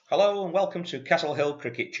Hello and welcome to Castle Hill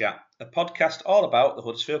Cricket Chat, a podcast all about the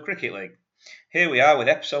Huddersfield Cricket League. Here we are with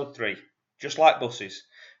episode 3, just like buses,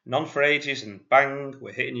 none for ages and bang,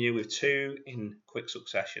 we're hitting you with 2 in quick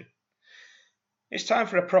succession. It's time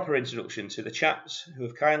for a proper introduction to the chaps who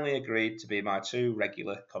have kindly agreed to be my 2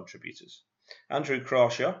 regular contributors, Andrew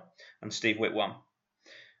Crawshaw and Steve Whitwan.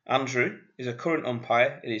 Andrew is a current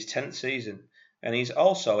umpire in his 10th season, and he's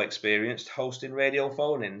also experienced hosting radio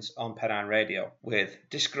phone-ins on Pennine Radio with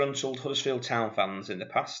disgruntled Huddersfield Town fans in the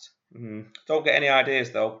past. Don't get any ideas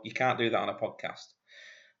though, you can't do that on a podcast.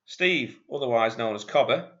 Steve, otherwise known as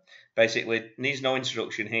Cobber, basically needs no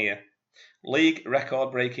introduction here. League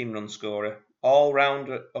record-breaking run scorer, all-round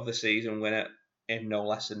of the season winner in no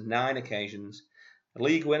less than 9 occasions, a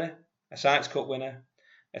league winner, a Sykes Cup winner,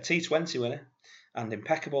 a T20 winner, and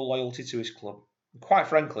impeccable loyalty to his club. Quite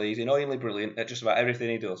frankly, he's annoyingly brilliant at just about everything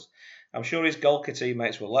he does. I'm sure his Golka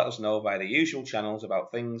teammates will let us know via the usual channels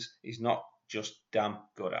about things he's not just damn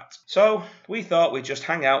good at. So, we thought we'd just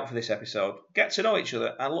hang out for this episode, get to know each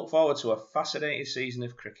other, and look forward to a fascinating season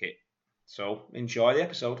of cricket. So, enjoy the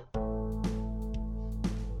episode.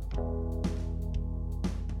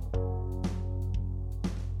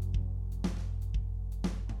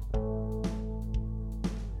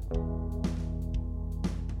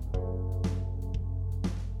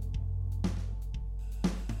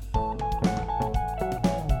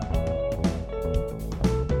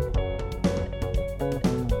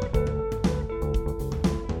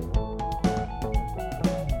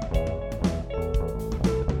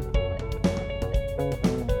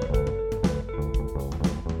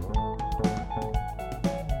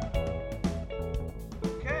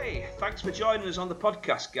 Thanks for joining us on the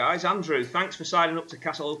podcast, guys. Andrew, thanks for signing up to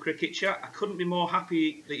Castle Hill Cricket Chat. I couldn't be more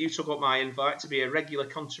happy that you took up my invite to be a regular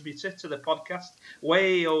contributor to the podcast.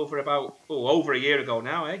 Way over over a year ago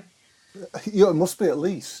now, eh? Yeah, it must be at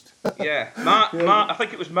least. Yeah, I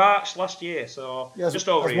think it was March last year, so yeah, just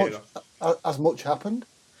over a year ago. Has much happened?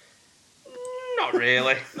 Not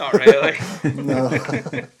really. No.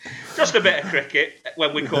 Just a bit of cricket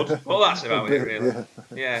when we could. Well, that's about it, really.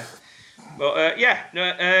 Yeah. But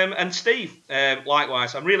and Steve,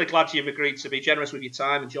 likewise, I'm really glad you've agreed to be generous with your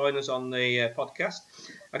time and join us on the podcast.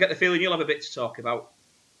 I get the feeling you'll have a bit to talk about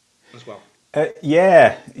as well.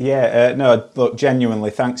 No, look, genuinely,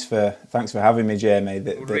 thanks for having me, Jamie.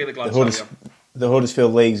 We're really glad to have you. The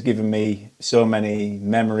Huddersfield League's given me so many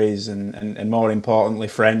memories and more importantly,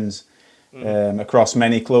 friends. Across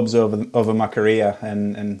many clubs over my career,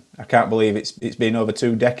 and I can't believe it's been over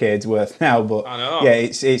 2 decades worth now. But I know. Yeah,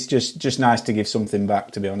 it's just nice to give something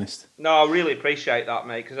back, to be honest. No, I really appreciate that,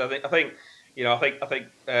 mate. Because I think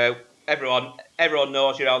everyone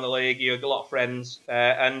knows you around the league. You've got a lot of friends,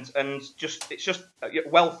 and it's just a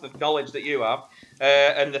wealth of knowledge that you have,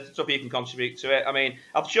 and the stuff you can contribute to it. I mean,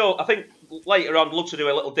 I think later on, I'd love to do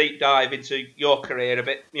a little deep dive into your career a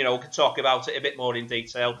bit. We could talk about it a bit more in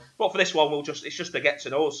detail. But for this one, it's just a get to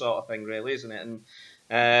know sort of thing, really, isn't it?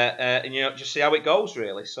 And just see how it goes,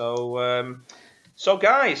 really. So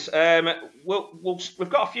guys, we've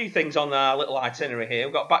got a few things on our little itinerary here.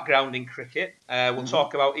 We've got background in cricket. We'll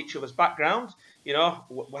talk about each other's background.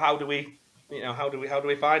 How do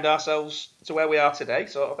we find ourselves to where we are today,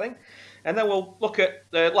 sort of thing. And then we'll look at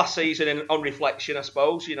the last season on reflection, I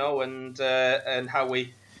suppose, and how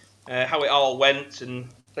it all went and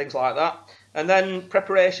things like that. And then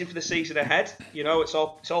preparation for the season ahead. It's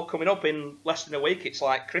all coming up in less than a week. It's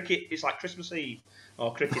like cricket. It's like Christmas Eve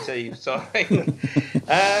or cricket Eve. So,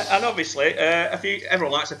 and obviously,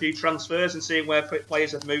 everyone likes a few transfers and seeing where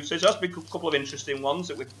players have moved. So there's been a couple of interesting ones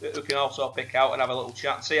that we can also pick out and have a little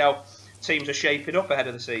chat and see how teams are shaping up ahead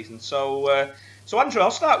of the season. So Andrew,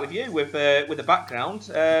 I'll start with you with the background.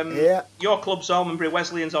 Your club's Almonbury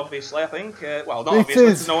Wesleyans, obviously. I think. Not obviously,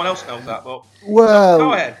 because no one else knows that. But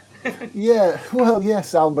go ahead.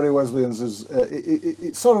 Yes, Almonbury Wesleyans is.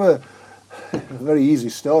 It's sort of a very easy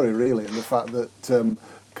story, really, in the fact that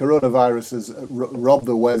coronavirus has robbed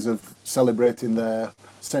the Wes of celebrating their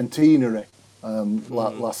centenary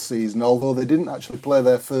last season. Although they didn't actually play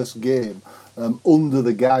their first game under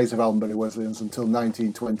the guise of Almonbury Wesleyans until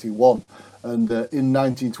 1921. And in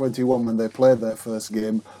 1921, when they played their first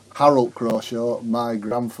game, Harold Crawshaw, my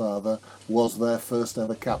grandfather, was their first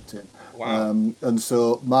ever captain. Wow. And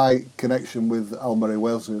so my connection with Almonbury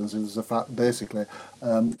Wesleyans is the fact, basically,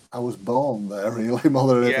 I was born there, really, more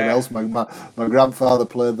than anything else. My grandfather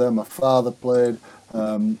played there, my father played,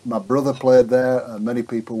 my brother played there. Many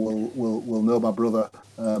people will know my brother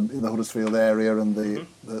in the Huddersfield area and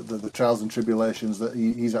the trials and tribulations that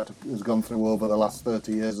has gone through over the last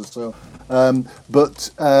 30 years or so.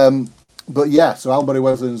 But but yeah, so Albury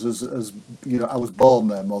Wesleyans as you know, I was born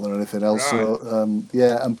there more than anything else. Right. So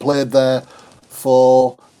yeah, and played there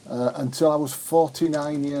for until I was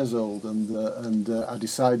 49 years old, and I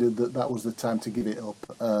decided that that was the time to give it up.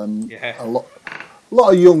 Yeah. A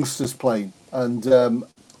lot of youngsters playing, and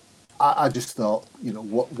I just thought, you know,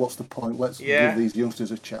 what's the point? Let's give Yeah. these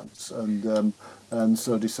youngsters a chance, and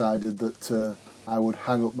so decided that I would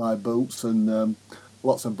hang up my boots. And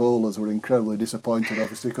lots of bowlers were incredibly disappointed,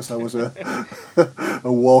 obviously, because I was a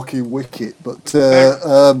a walking wicket. But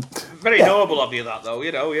Very yeah, noble of you, that though.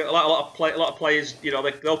 You know, a lot of players, you know,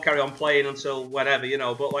 they'll carry on playing until whenever, you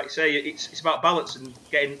know. But like I say, it's about balance and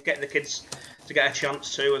getting the kids to get a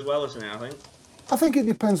chance too, as well, isn't it? I think. I think it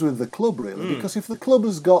depends with the club, really, because if the club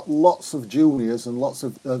has got lots of juniors and lots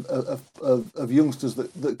of youngsters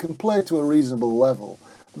that can play to a reasonable level,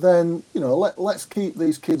 then you know let's keep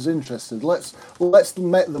these kids interested. Let's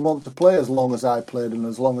make them want to play as long as I played and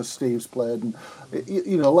as long as Steve's played, and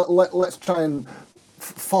you know let's try and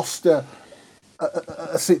foster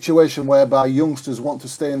a situation whereby youngsters want to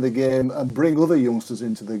stay in the game and bring other youngsters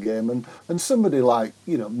into the game, and somebody like,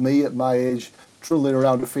 you know, me at my age trundling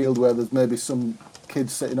around a field where there's maybe some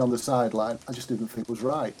kids sitting on the sideline, I just didn't think was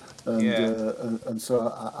right, Yeah. and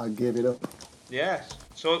so I gave it up. Yes.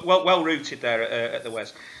 So well rooted there at the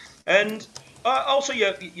West, and also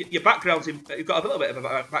your background's you've got a little bit of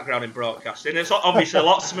a background in broadcasting. It's obviously a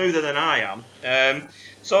lot smoother than I am.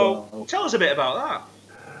 So Well, tell us a bit about that.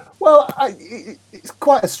 Well, it's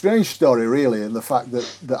quite a strange story, really, in the fact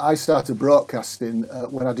that I started broadcasting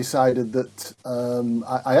when I decided that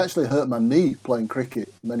I actually hurt my knee playing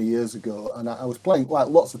cricket many years ago, and I was playing like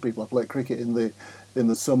lots of people. I played cricket in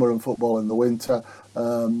the summer and football in the winter.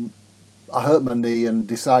 I hurt my knee and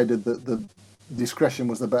decided that the discretion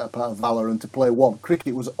was the better part of valour, and to play one.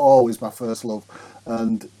 Cricket was always my first love,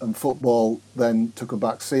 and football then took a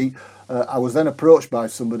back seat. I was then approached by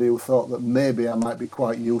somebody who thought that maybe I might be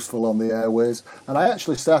quite useful on the airways, and I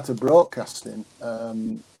actually started broadcasting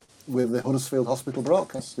with the Huddersfield Hospital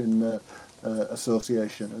Broadcasting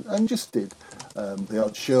Association, and just did the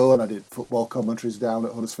odd show, and I did football commentaries down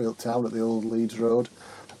at Huddersfield Town at the old Leeds Road.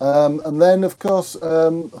 And then, of course,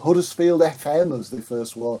 Huddersfield FM, as they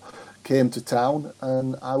first were, came to town,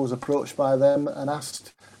 and I was approached by them and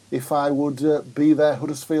asked if I would be their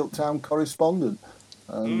Huddersfield Town correspondent.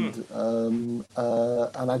 And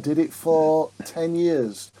I did it for 10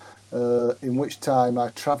 years, in which time I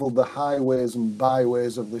travelled the highways and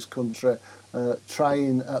byways of this country,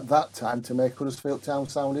 trying at that time to make Huddersfield Town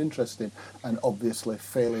sound interesting, and obviously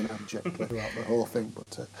failing abjectly throughout the whole thing.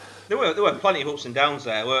 But There were plenty of ups and downs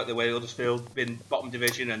there, weren't there? Where Huddersfield been bottom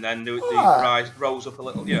division and then rose up a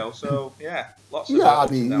little, you know. So yeah, lots of yeah, I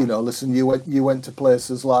ups and mean, downs. you know, listen, you went to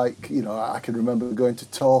places like, you know, I can remember going to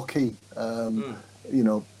Torquay, you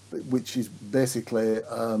know, which is basically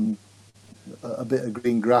a bit of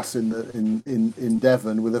green grass in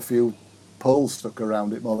Devon with a few poles stuck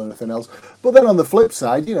around it more than anything else. But then on the flip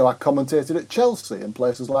side, you know, I commentated at Chelsea and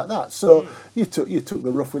places like that. So you took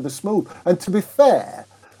the rough with the smooth. And to be fair,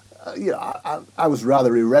 you know, I was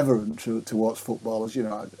rather irreverent towards footballers.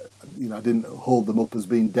 I didn't hold them up as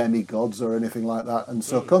being demigods or anything like that. And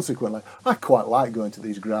so consequently, I quite liked going to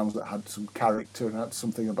these grounds that had some character and had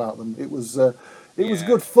something about them. It was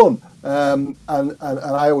good fun, and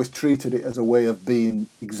I always treated it as a way of being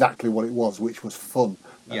exactly what it was, which was fun.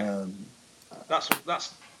 Yeah.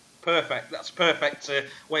 That's perfect. That's perfect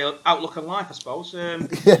way of outlook on life, I suppose.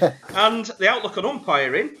 Yeah. And the outlook on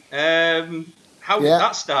umpiring. How did Yeah.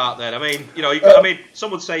 that start then? I mean, you know, I mean, some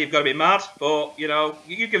would say you've got to be mad, but you know,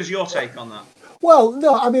 you give us your take on that. Well,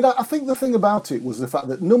 no, I mean, I think the thing about it was the fact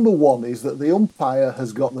that number one is that the umpire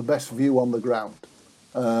has got the best view on the ground.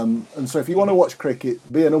 And so if you want to watch cricket,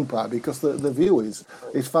 be an umpire, because the view is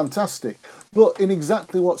fantastic. But in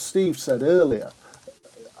exactly what Steve said earlier,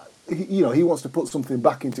 he wants to put something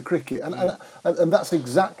back into cricket, and that's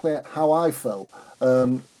exactly how I felt.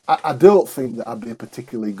 I don't think that I'd be a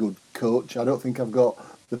particularly good coach. I don't think I've got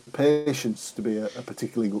the patience to be a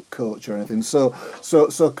particularly good coach or anything. So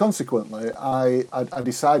consequently, I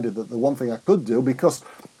decided that the one thing I could do, because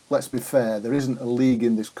let's be fair, there isn't a league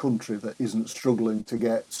in this country that isn't struggling to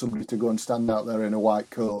get somebody to go and stand out there in a white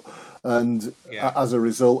coat. And as a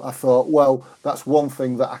result, I thought, well, that's one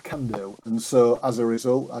thing that I can do. And so as a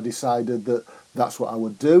result, I decided that that's what I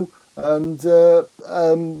would do, and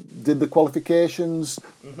did the qualifications,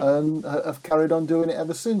 and have carried on doing it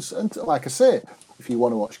ever since. And like I say, if you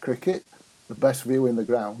want to watch cricket, the best view in the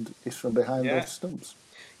ground is from behind those stumps.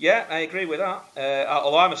 Yeah, I agree with that.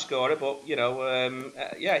 Although I'm a scorer, but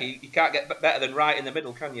yeah, you can't get better than right in the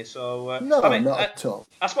middle, can you? So I No, mean, not at all.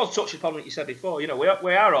 I suppose touching upon what you said before, we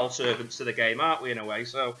are all servants to the game, aren't we? In a way,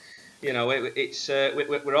 so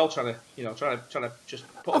we're all trying to just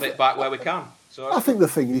put a bit back where we can. So I that's think good.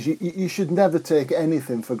 the thing is, you should never take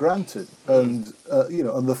anything for granted, and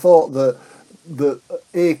and the thought that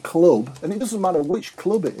a club, and it doesn't matter which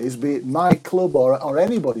club it is, be it my club or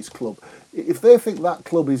anybody's club, if they think that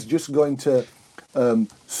club is just going to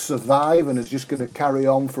survive and is just going to carry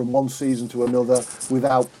on from one season to another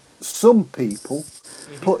without some people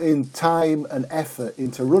putting time and effort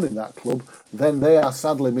into running that club, then they are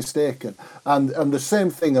sadly mistaken. And the same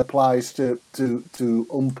thing applies to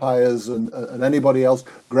umpires and anybody else,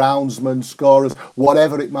 groundsmen, scorers,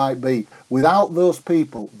 whatever it might be. Without those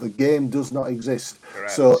people, the game does not exist.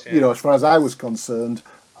 Correct, So, yeah. as far as I was concerned,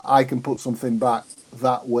 I can put something back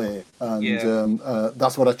that way, and Yeah.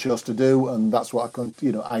 that's what I chose to do, and that's what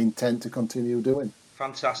I intend to continue doing.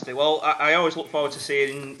 Fantastic. Well, I always look forward to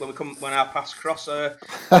seeing when our paths cross,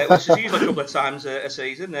 which is usually a couple of times a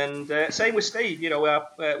season. And same with Steve. We do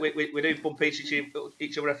bump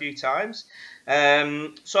each other a few times.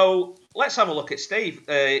 So let's have a look at Steve.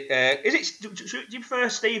 Do you prefer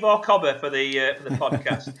Steve or Cobber for the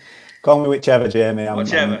podcast? Call me whichever, Jamie.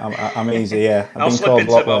 Whichever. I'm easy. Yeah, I've I'll been slip called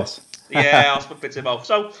into a lot both. worse. Yeah, I'll slip into both.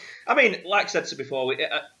 So, I mean, like I said to before,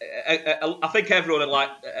 I think everyone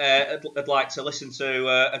would like to listen to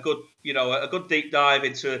a good deep dive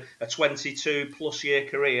into a 22-plus-year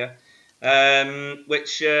career,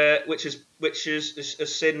 which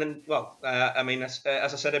has seen, well, I mean, as I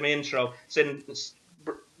said in my intro, seen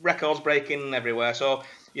records breaking everywhere. So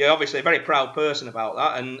you're obviously a very proud person about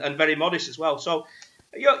that, and very modest as well. So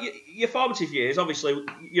your formative years, obviously,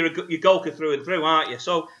 you're Golker through and through, aren't you?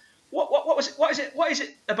 So what is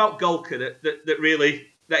it about Golker that really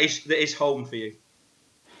is home for you?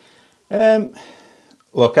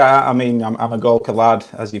 Look, I mean, I'm a Golker lad,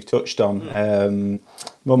 as you've touched on.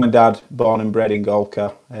 Mum and dad born and bred in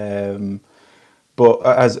Golker, but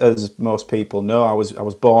as most people know, I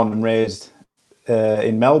was born and raised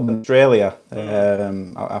in Melbourne, Australia.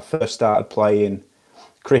 I first started playing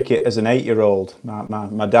cricket as an 8-year-old.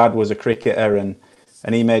 My dad was a cricketer,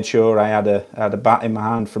 and he made sure I had a bat in my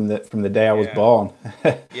hand from the day I was born.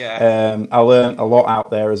 Yeah. I learned a lot out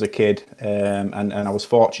there as a kid, and I was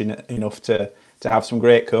fortunate enough to have some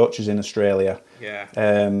great coaches in Australia. Yeah.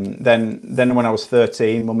 Then when I was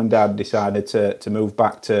 13, Mum and Dad decided to move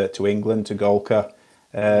back to England, to Golker,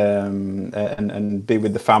 and be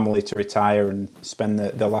with the family to retire and spend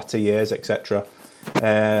the latter years, etc.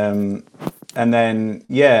 And then,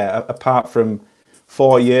 apart from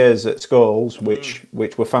 4 years at Scholes, which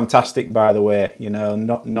were fantastic, by the way,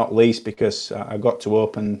 not least because I got to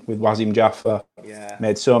open with Wasim Jaffer,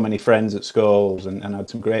 made so many friends at Scholes and had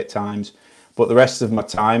some great times. But the rest of my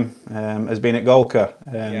time has been at Golker.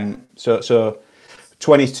 So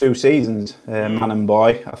 22 seasons, man and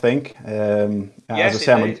boy, I think. Yes, as I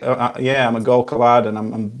say, I'm a Golker lad, and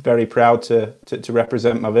I'm very proud to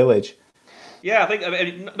represent my village. Yeah, I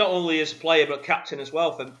mean, not only as a player but captain as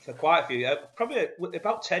well for quite a few. Probably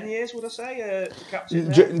about 10 years, would I say?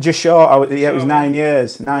 Captain. Just short. It was 9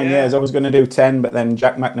 years. 9 years. I was going to do 10, but then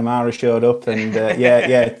Jack McNamara showed up, and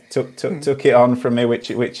took it on from me. Which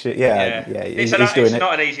he's doing it's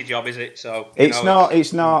not an easy job, is it? So it's not.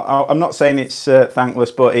 I'm not saying it's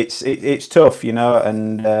thankless, but it's tough,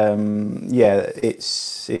 and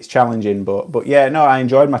it's challenging. But I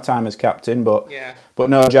enjoyed my time as captain. But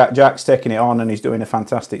no, Jack's taking it on, and he's doing a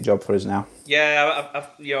fantastic job for us now. Yeah, I've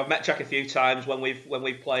met Jack a few times when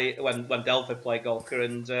Delphi played Golker,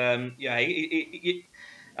 and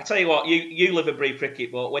I tell you what, you live and breathe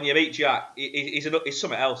cricket, but when you meet Jack, he's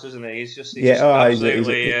something else, isn't he? He's just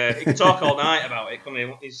absolutely. He can talk all night about it,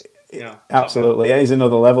 couldn't he? Absolutely, yeah, he's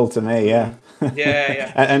another level to me, yeah.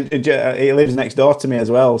 Yeah. and he lives next door to me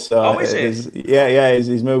as well, so is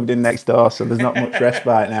he? He's moved in next door, so there's not much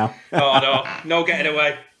respite now. Oh no getting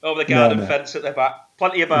away over the garden fence at the back.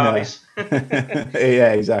 Plenty of Barbies. No.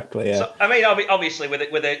 Yeah, exactly. Yeah. So, I mean, obviously, with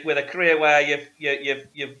a career where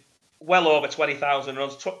you've well over 20,000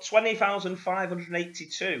 runs,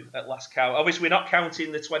 20,582 at last count. Obviously, we're not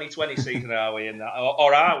counting the 2020 season, are we? In that,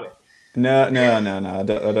 or are we? No. I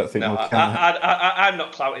don't think we'll count. I'm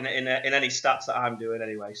not clouting it in any stats that I'm doing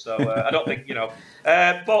anyway. So I don't think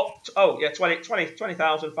But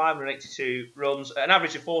 20,582 runs, an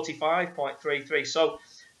average of 45.33. So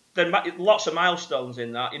there lots of milestones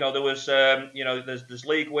in that. There was there's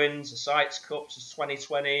league wins, the Sites Cups, there's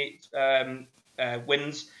 2020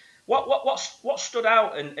 wins. What stood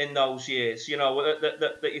out in those years?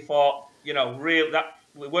 That you thought real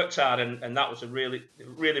we worked hard, and that was a really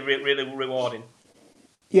rewarding.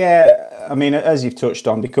 Yeah, I mean, as you've touched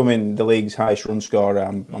on, becoming the league's highest run scorer,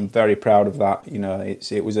 I'm very proud of that. You know,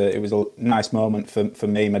 it was a nice moment for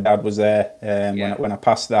me. My dad was there when I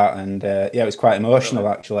passed that, and it was quite emotional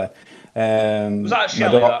actually. Was that at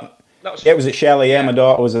Shelley? It was at Shelley. Yeah, my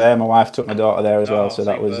daughter was there. My wife took my daughter there as well, so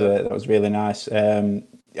superb. that was really nice.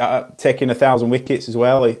 Taking 1,000 wickets as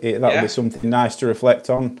well. That'll be something nice to reflect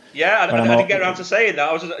on. Yeah, I didn't get around to saying that.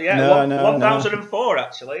 I was 1,004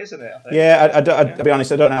 actually, isn't it? I think. Yeah, to be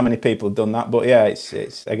honest, I don't know how many people have done that, but yeah,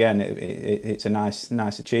 it's again, it's a nice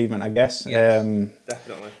achievement, I guess. Yes,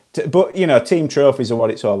 definitely. But you know, team trophies are what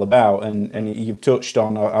it's all about, and you've touched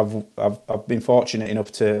on. I've been fortunate enough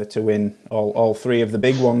to win all three of the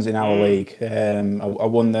big ones in our league. I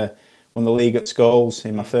won the league at Scholes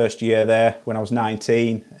in my first year there when I was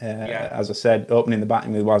 19. As I said, opening the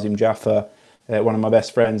batting with Wasim Jaffer. One of my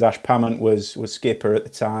best friends, Ash Pamant, was skipper at the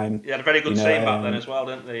time. You had a very good team back then as well,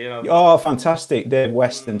 didn't they? Oh, fantastic. Dave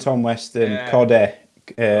Weston, Tom Weston, Coddy,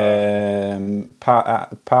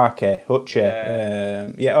 Parker, Hutcher.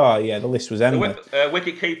 The list was endless.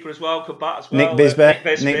 Wicket keeper as well, could bat as well. Nick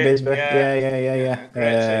Bisbee. Yeah.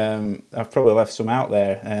 I've probably left some out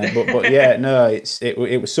there, but yeah, no,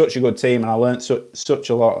 it was such a good team, and I learnt such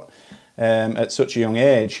a lot at such a young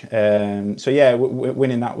age.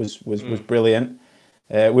 Winning that was brilliant.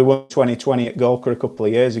 We won 2020 at Golka a couple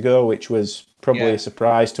of years ago, which was probably a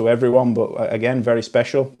surprise to everyone, but again, very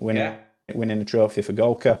special winning a trophy for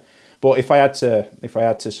Golka. But if I had to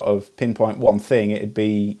sort of pinpoint one thing, it'd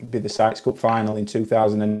be the Sykes Cup final in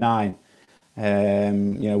 2009.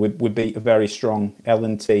 We beat a very strong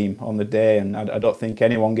Ellen team on the day, and I don't think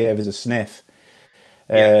anyone gave us a sniff.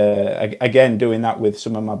 Again, doing that with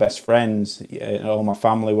some of my best friends, all my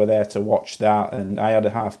family were there to watch that, and I had a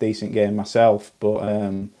half decent game myself.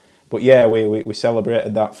 But yeah, we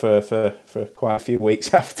celebrated that for quite a few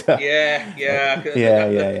weeks after. I've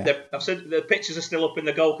seen the pictures are still up in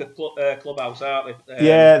the Golka clubhouse, aren't they?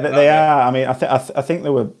 They are. I mean, I think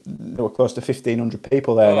there were close to 1,500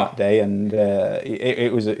 people there that day, and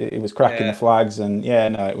it was cracking the flags, and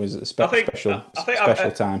it was a special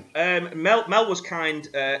time. Mel was kind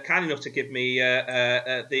enough to give me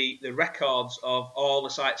the records of all the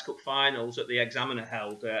Sykes Cup finals that the Examiner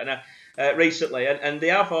held, recently, and they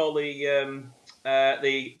have all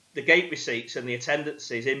the gate receipts and the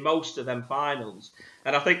attendances in most of them finals.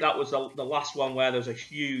 And I think that was the last one where there was a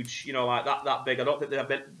huge, like that big. I don't think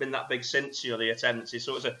they've been that big since, the attendances.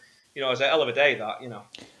 So it was a hell of a day, that.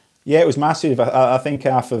 Yeah, it was massive. I think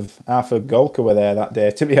half of Golka were there that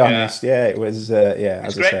day. To be honest, it was.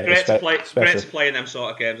 It's great to play in them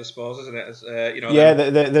sort of games, I suppose, isn't it?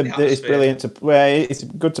 It's brilliant to. Well, it's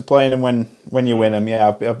good to play in them when you win them. Yeah,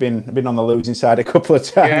 I've been on the losing side a couple of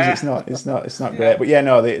times. Yeah. It's not great, but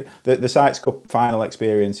the Sykes Cup final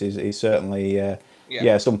experience is certainly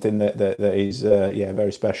something that is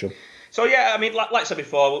very special. So I mean, like I said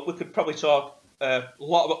before, we could probably talk a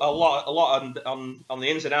lot on the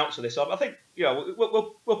ins and outs of this. I think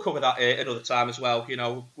we'll cover that another time as well.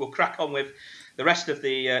 We'll crack on with the rest of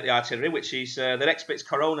the itinerary, which is the next bit's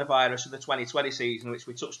coronavirus of the 2020 season, which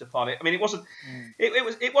we touched upon. I mean, it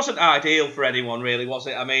wasn't ideal for anyone, really, was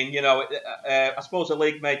it? I mean, I suppose the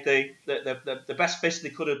league made the best fist they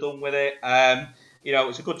could have done with it. It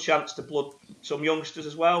was a good chance to blood some youngsters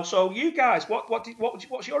as well. So, you guys,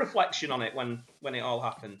 what's your reflection on it when it all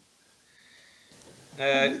happened?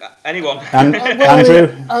 Anyone? Andrew,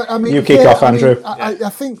 I mean, you kick off, Andrew. I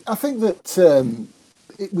think that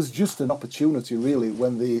it was just an opportunity, really,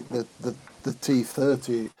 when the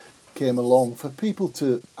T30 came along for people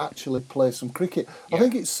to actually play some cricket. I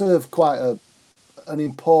think it served quite an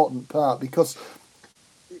important part, because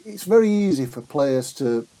it's very easy for players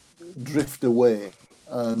to drift away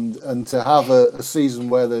and to have a season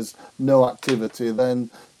where there's no activity. Then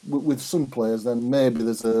with some players, then maybe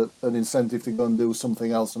there's an incentive to go and do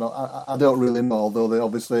something else. And I don't really know, although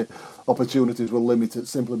obviously opportunities were limited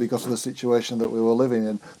simply because of the situation that we were living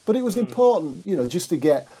in. But it was important, just to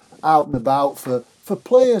get out and about for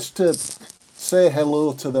players to say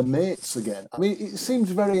hello to their mates again. I mean, it seems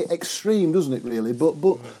very extreme, doesn't it, really? But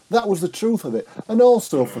that was the truth of it. And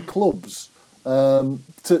also for clubs,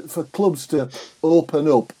 to open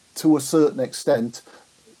up to a certain extent,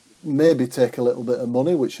 maybe take a little bit of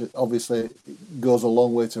money, which obviously goes a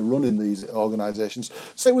long way to running these organisations.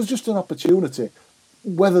 So it was just an opportunity.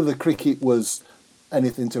 Whether the cricket was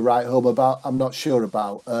anything to write home about, I'm not sure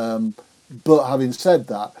about. But having said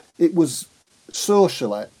that, it was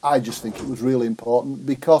socially, I just think it was really important,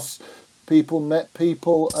 because people met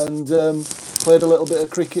people and played a little bit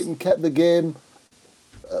of cricket and kept the game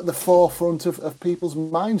at the forefront of people's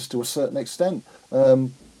minds to a certain extent.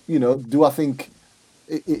 Do I think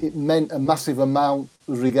it meant a massive amount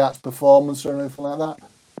with regards to performance or anything like that?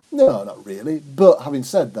 No, not really. But having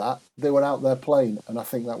said that, they were out there playing, and I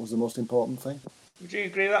think that was the most important thing. Would you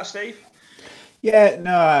agree with that, Steve? Yeah,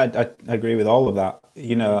 no, I agree with all of that.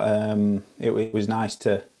 It was nice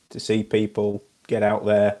to see people get out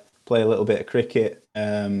there, play a little bit of cricket.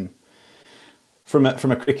 From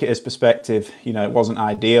a cricketer's perspective, it wasn't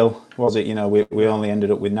ideal, was it? We only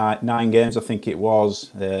ended up with nine games, I think it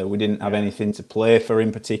was. We didn't have anything to play for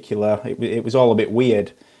in particular. It was all a bit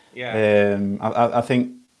weird. Yeah. I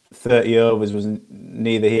think 30 overs was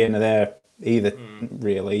neither here nor there either,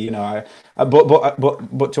 really.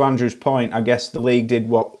 But to Andrew's point, I guess the league did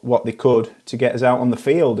what they could to get us out on the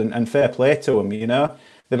field, and fair play to them.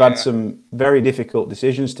 They've had some very difficult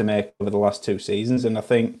decisions to make over the last 2 seasons, and I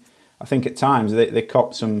think at times they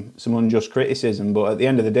copped some unjust criticism, but at the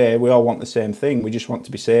end of the day, we all want the same thing. We just want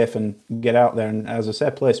to be safe and get out there and, as I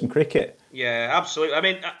said, play some cricket. Yeah, absolutely. I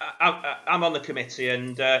mean, I'm on the committee,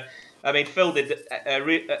 and Phil did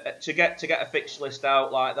to get a fixture list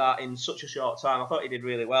out like that in such a short time. I thought he did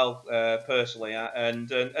really well personally,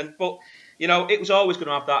 but. It was always going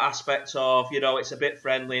to have that aspect of, it's a bit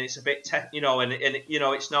friendly and it's a bit,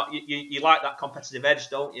 it's not, you like that competitive edge,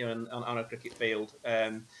 don't you, on a cricket field?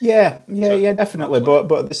 Yeah, definitely.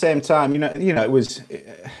 But at the same time, it was,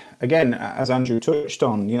 again, as Andrew touched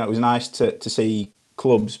on, it was nice to see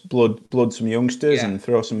clubs blood some youngsters and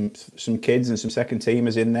throw some kids and some second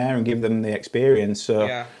teamers in there and give them the experience.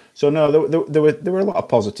 So no, there were a lot of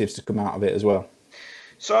positives to come out of it as well.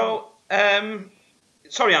 So.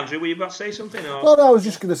 Sorry, Andrew, were you about to say something? Or? Well, no, I was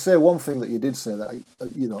just going to say one thing that you did say that,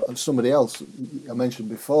 and somebody else I mentioned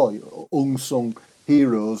before, unsung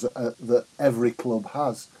heroes that every club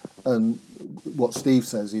has. And what Steve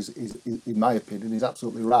says is in my opinion, is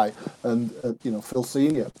absolutely right. And, Phil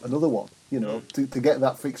Senior, another one, to get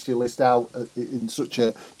that fixture list out in such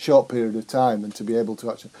a short period of time and to be able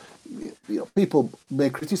to actually, people may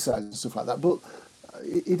criticise and stuff like that, but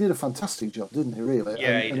he did a fantastic job, didn't he? Really,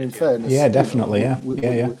 yeah. And in fairness, yeah, definitely,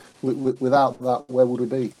 Without that, where would we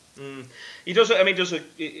be? He does. I mean,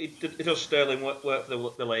 it does sterling work for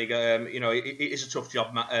the league. It is a tough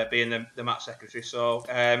job being the match secretary. So,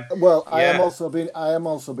 I am also being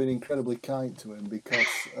incredibly kind to him because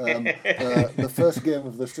the first game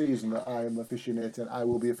of the season that I am officiating, I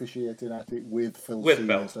will be officiating at it with Phil.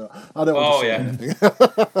 Phil. So I don't want to say anything.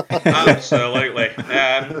 Absolutely.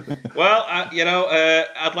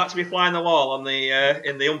 I'd like to be flying the wall on the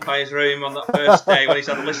in the umpire's room on that first day when he's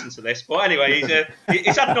had to listen to this. But anyway,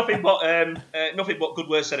 he's had nothing but good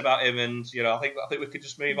words said about him, and I think we could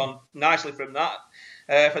just move on nicely from that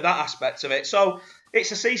for that aspect of it. So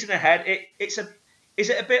it's a season ahead. Is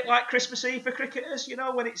it a bit like Christmas Eve for cricketers?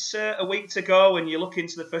 When it's a week to go and you look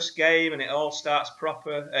into the first game and it all starts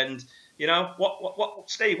proper. And what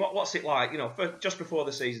Steve? What's it like? Just before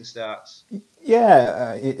the season starts.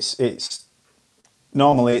 Yeah, it's.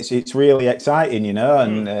 Normally, it's really exciting,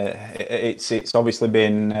 and it's obviously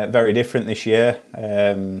been very different this year.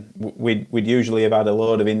 We'd usually have had a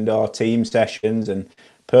load of indoor team sessions, and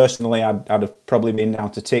personally, I'd have probably been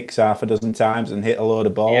down to Ticks half a dozen times and hit a load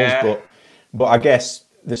of balls. Yeah. But I guess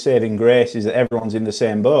the saving grace is that everyone's in the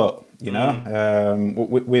same boat.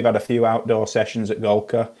 We've had a few outdoor sessions at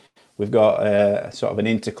Golka. We've got sort of an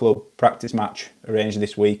interclub practice match arranged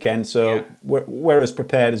this weekend, so we're as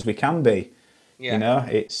prepared as we can be. Yeah.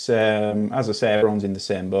 It's as I say, everyone's in the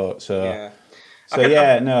same boat. So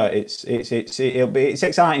it's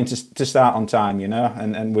exciting to start on time,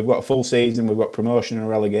 and we've got a full season, we've got promotion and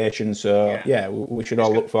relegation, so we should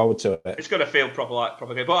all look forward to it. It's going to feel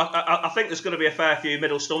proper good, but I think there's going to be a fair few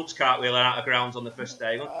middle stumps cartwheeling out of grounds on the first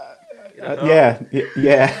day.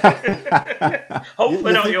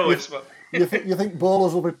 Hopefully not yours, but. You think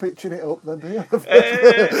bowlers will be pitching it up then, do you? I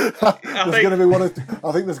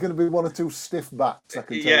think there's going to be one or two stiff backs. I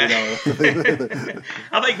can tell you now.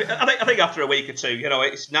 I think after a week or two,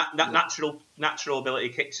 it's natural ability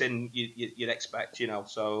kicks in. You'd expect,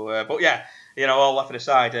 So, but all laughing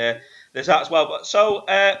aside, there's that as well. But so,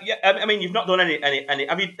 I mean, you've not done any.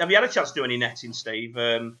 Have you had a chance to do any netting, Steve,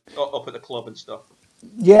 up at the club and stuff?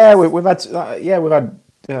 Yeah, we've had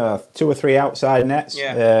 2 or 3 outside nets.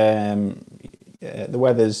 The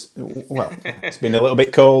weather's it's been a little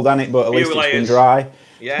bit cold, hasn't it? But at least it's been dry.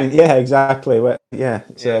 Yeah, exactly. So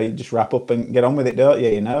you just wrap up and get on with it, don't you?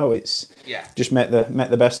 It's just make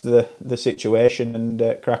the best of the situation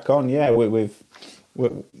and crack on. Yeah, we've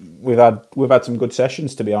had some good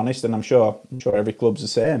sessions, to be honest, and I'm sure every club's the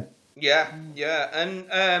same. Yeah,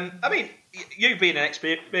 and I mean, you being an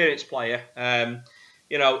experienced player.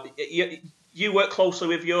 you work closely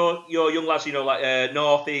with your young lads. Like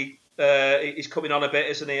Northie is coming on a bit,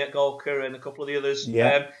 isn't he, at Golker and a couple of the others.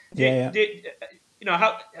 Yeah,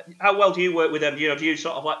 How well do you work with them? Do you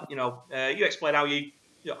sort of you explain how you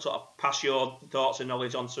sort of pass your thoughts and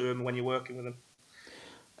knowledge on to them when you're working with them?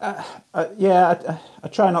 I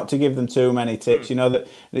try not to give them too many tips. That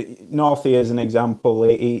Northie, as an example,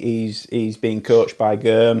 he's being coached by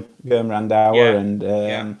Germ Randauer,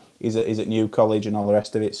 and he's at New College and all the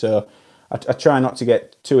rest of it. So I try not to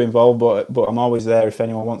get too involved, but I'm always there if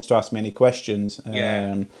anyone wants to ask me any questions.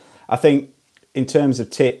 I think in terms of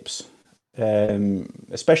tips,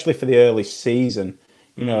 especially for the early season,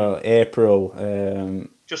 April.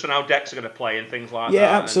 Just on how decks are going to play and things like that.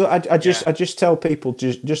 Yeah, absolutely. I just tell people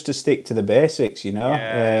just to stick to the basics,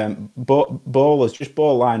 Bowlers, just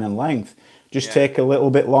ball line and length. Just take a little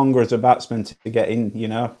bit longer as a batsman to get in,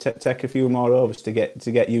 take a few more overs to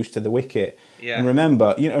get used to the wicket. Yeah. And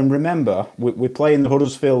remember, we play in the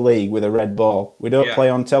Huddersfield League with a red ball. We don't play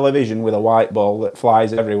on television with a white ball that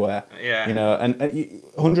flies everywhere. Yeah. And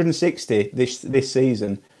 160 this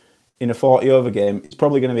season in a 40-over game, it's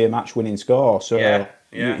probably going to be a match-winning score. So.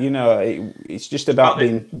 It's just about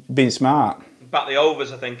being smart. About the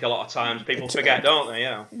overs, I think a lot of times people forget, don't they?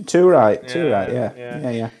 Too right.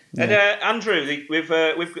 Yeah. And Andrew, we've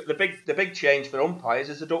got the big change for umpires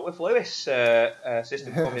is the Duckworth Lewis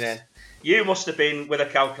system coming in. You must have been with a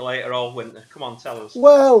calculator all winter. Come on, tell us.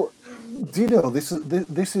 Well, do you know this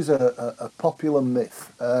is a popular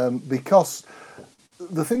myth because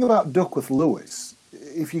the thing about Duckworth Lewis,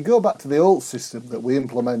 if you go back to the old system that we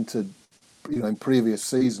implemented in previous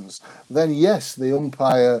seasons, then yes, the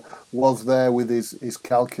umpire was there with his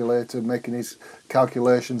calculator, making his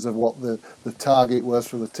calculations of what the target was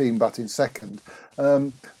for the team batting second.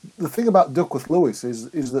 The thing about Duckworth Lewis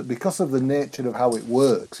is that because of the nature of how it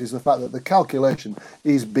works, is the fact that the calculation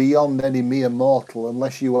is beyond any mere mortal,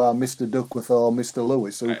 unless you are Mr. Duckworth or Mr.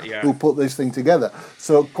 Lewis who put this thing together.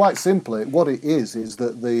 So quite simply, what it is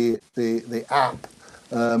that the app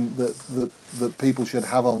that people should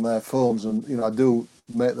have on their phones, and I do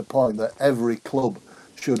make the point that every club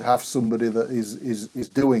should have somebody that is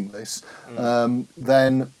doing this.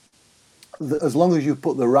 Then, as long as you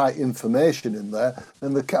put the right information in there,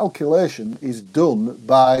 then the calculation is done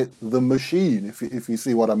by the machine. If you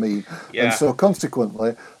see what I mean. Yeah. And so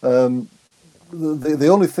consequently, the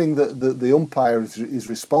only thing that the umpire is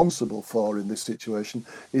responsible for in this situation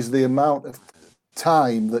is the amount of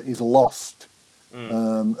time that is lost.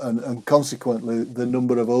 And consequently the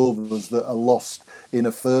number of overs that are lost in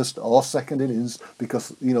a first or second innings,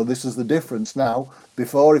 because this is the difference now.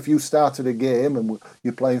 Before, if you started a game and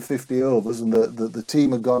you're playing 50 overs and the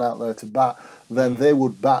team had gone out there to bat, then they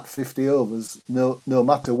would bat 50 overs no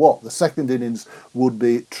matter what. The second innings would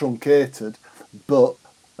be truncated, but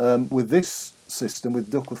with this system,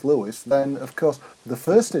 with Duckworth Lewis, then of course the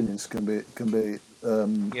first innings can be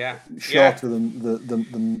shorter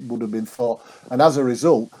than would have been thought, and as a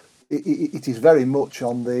result, it is very much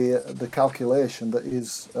on the calculation that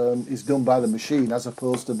is done by the machine as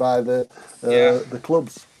opposed to by the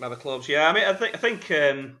clubs. By the clubs, yeah. I mean, I think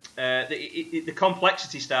the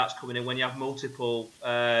complexity starts coming in when you have multiple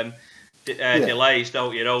delays,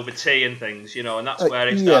 don't you, over tea and things, and that's where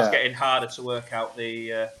it starts getting harder to work out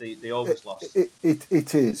the overs lost.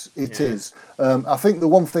 It is. I think the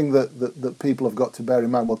one thing that people have got to bear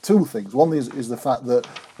in mind, well, two things. One is the fact that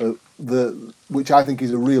which I think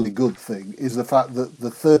is a really good thing, is the fact that the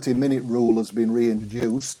 30-minute rule has been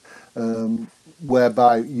reintroduced,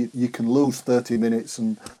 whereby you can lose 30 minutes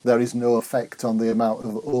and there is no effect on the amount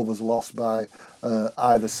of overs lost by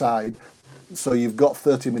either side. So you've got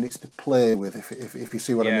 30 minutes to play with, if you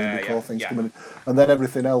see what I mean, before things come in, and then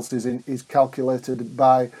everything else is calculated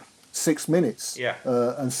by 6 minutes.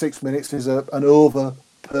 And 6 minutes is an over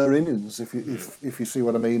per innings, if you see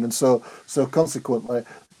what I mean, and so consequently,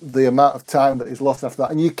 the amount of time that is lost after that,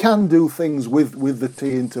 and you can do things with the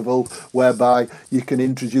tea interval, whereby you can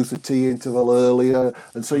introduce a tea interval earlier,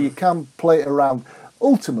 and so you can play it around.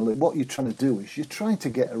 Ultimately, what you're trying to do is you're trying to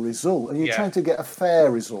get a result, and you're trying to get a fair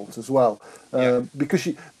result as well. Because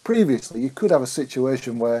previously you could have a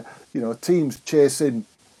situation where a team's chasing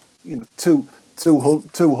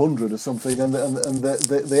 200 or something, and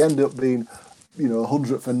they end up being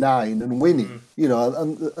 100 for 9 and winning.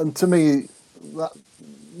 And to me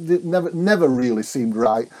that never really seemed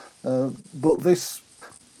right. But the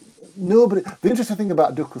interesting thing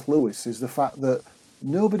about Duckworth Lewis is the fact that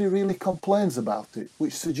nobody really complains about it,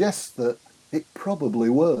 which suggests that it probably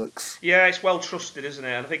works. Yeah, it's well trusted, isn't it?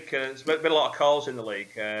 And I think there's been a lot of calls in the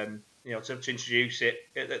league, to introduce it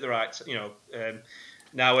at the right,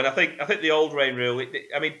 No, and I think the old rain rule.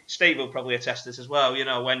 I mean, Steve will probably attest this as well.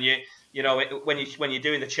 When when you're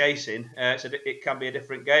doing the chasing, it can be a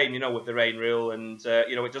different game. With the rain rule, and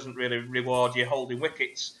it doesn't really reward you holding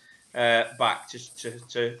wickets back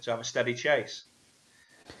to have a steady chase.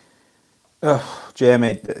 Oh,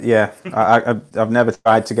 Jamie, yeah, I've never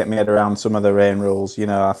tried to get my head around some of the rain rules.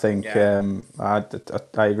 I think I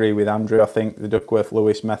agree with Andrew. I think the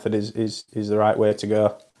Duckworth-Lewis method is the right way to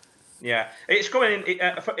go. Yeah, it's coming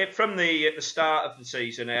in from the start of the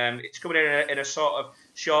season. It's coming in a sort of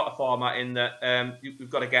shorter format in that we've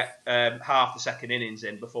got to get half the second innings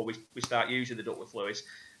in before we start using the Duckworth-Lewis,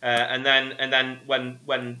 and then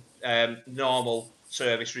when normal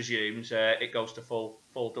service resumes, it goes to full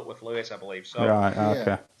Duckworth-Lewis, I believe. So, right, okay.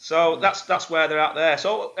 Yeah. So that's where they're at there.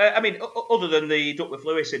 So I mean, other than the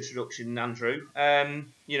Duckworth-Lewis introduction, Andrew,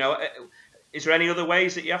 is there any other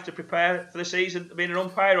ways that you have to prepare for the season being an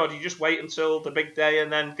umpire, or do you just wait until the big day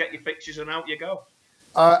and then get your fixtures and out you go?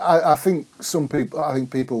 I think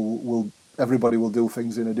everybody will do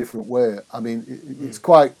things in a different way. I mean, it's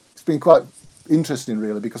been quite interesting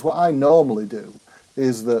really, because what I normally do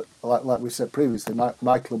is that, like we said previously,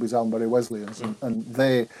 my club is Alnbury Wesleyans, and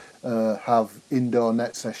they have indoor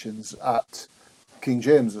net sessions at King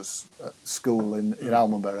James's school in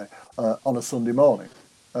Almonbury on a Sunday morning.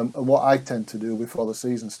 And what I tend to do before the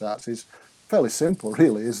season starts is fairly simple,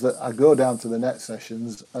 really, is that I go down to the net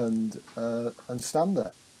sessions and stand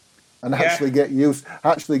there, and actually get used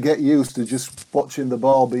to just watching the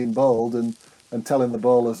ball being bowled and telling the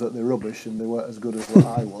bowlers that they're rubbish and they weren't as good as what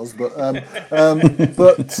I was. But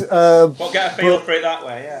get a feel for it that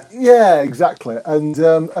way, yeah. Yeah, exactly, and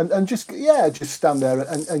just stand there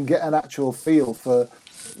and get an actual feel for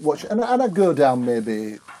what. And I go down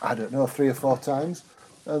maybe, I don't know, 3 or 4 times.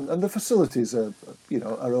 And the facilities are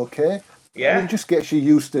okay. Yeah. I mean, it just gets you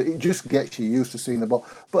used to seeing the ball.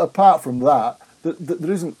 But apart from that,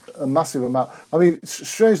 there isn't a massive amount. I mean,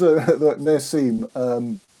 strangely though it may seem,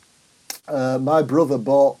 my brother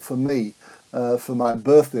bought for me for my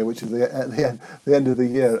birthday, which is at the end of the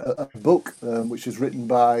year, a book which is written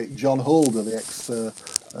by John Holder, the ex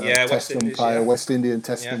Test umpire, West Indian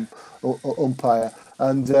Test umpire.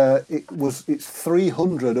 And it's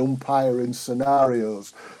 300 umpiring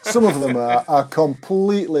scenarios. Some of them are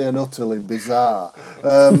completely and utterly bizarre.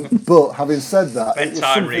 But having said that, it was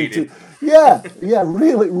something reading.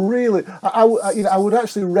 Really. I would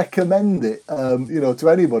actually recommend it, to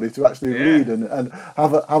anybody to actually read and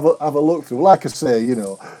have a look through. Like I say,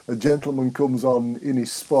 a gentleman comes on in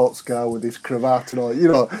his sports car with his cravat and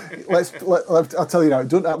all. I'll tell you now, it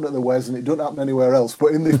doesn't happen at the Wes and it doesn't happen anywhere else.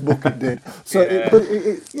 But in this book, it did. So,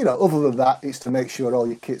 other than that, it's to make sure all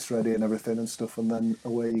your kit's ready and everything and stuff, and then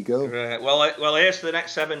away you go. Right. Well, here's for the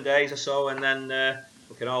next 7 days or so, and then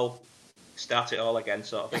we can all start it all again,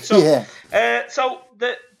 sort of thing. So,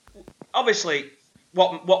 obviously,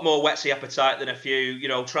 what more whets the appetite than a few,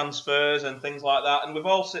 transfers and things like that? And we've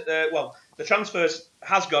all the transfers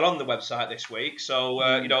has got on the website this week, so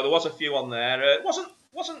there was a few on there. It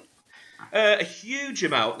wasn't a huge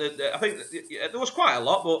amount. I think there was quite a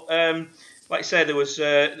lot, but like I say,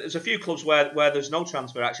 there's a few clubs where there's no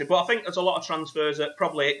transfer action. But I think there's a lot of transfers that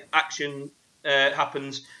probably action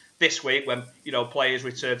happens this week when players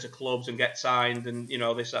return to clubs and get signed and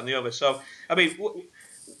this, that and the other. So I mean,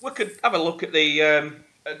 we could have a look at the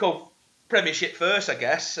go Premiership first, I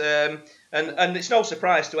guess. And it's no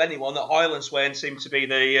surprise to anyone that Hoyle and Swain seem to be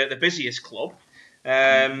the busiest club.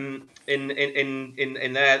 In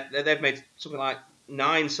there, they've made something like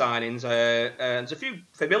 9 signings. And there's a few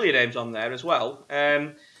familiar names on there as well. Andrew,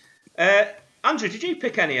 did you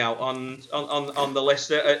pick any out on the list,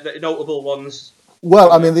 the notable ones?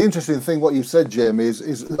 Well, I mean, the interesting thing, what you said, Jamie,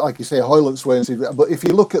 is like you say, Hoyle and Swain. But if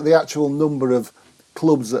you look at the actual number of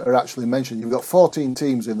clubs that are actually mentioned, you've got 14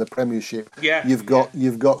 teams in the Premiership. Yeah. You've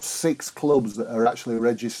got 6 clubs that are actually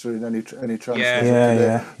registering any transfers.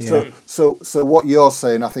 Yeah. So what you're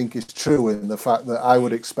saying, I think, is true in the fact that I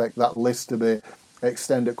would expect that list to be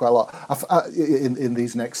extended quite a lot in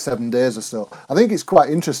these next 7 days or so. I think it's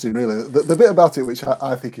quite interesting, really. The bit about it which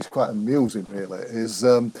I think is quite amusing, really, is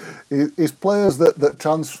players that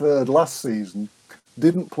transferred last season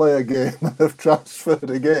didn't play a game and have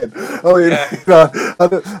transferred again. But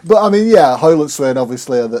I mean, Hoyle and Swain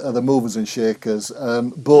obviously are the movers and shakers.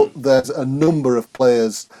 But there's a number of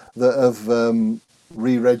players that have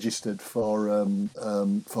re-registered for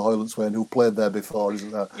Hoyland Swain, who played there before,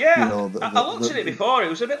 isn't that? Yeah, I looked at it before. It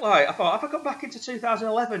was a bit like I thought, have I gone back into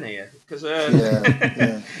 2011 here? Because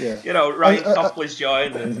Ryan Copley's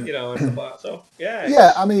joined, and and stuff like that. So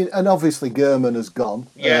yeah. I mean, and obviously Gurman has gone.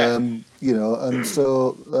 Yeah. And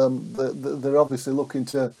so they're obviously looking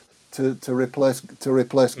to replace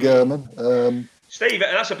Gurman. Steve,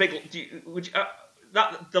 that's a big.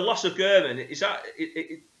 The loss of Gurman, is that?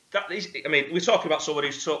 I mean, we're talking about someone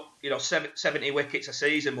who's took 70 wickets a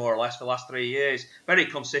season more or less for the last 3 years, very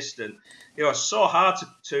consistent. It's so hard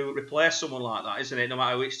to replace someone like that, isn't it? No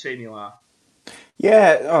matter which team you are.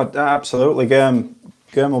 Yeah, absolutely. Gurman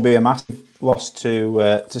will be a massive loss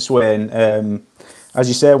to Swain. As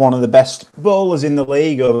you say, one of the best bowlers in the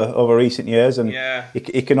league over recent years, and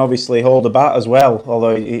he can obviously hold a bat as well.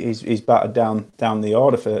 Although he's batted down the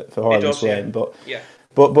order for Hoyland Swain, but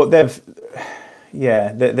they've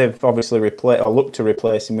obviously replaced or looked to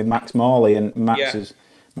replace him with Max Morley, and Max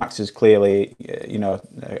is clearly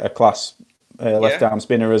a class left-arm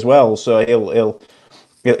spinner as well. So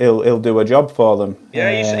he'll do a job for them.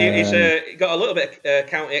 Yeah, he's got a little bit of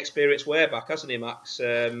county experience way back, hasn't he, Max?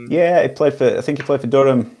 Yeah, he played for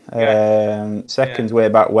Durham seconds way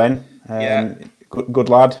back when. Good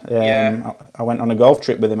lad. I went on a golf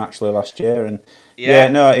trip with him actually last year, and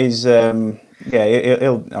he's.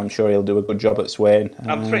 I'm sure he'll do a good job at Swain.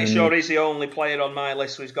 I'm pretty sure he's the only player on my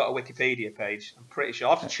list who's got a Wikipedia page. I'm pretty sure.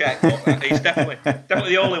 I have to check, but he's definitely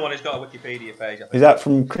the only one who's got a Wikipedia page. I think. Is that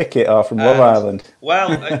from cricket or from Love Island?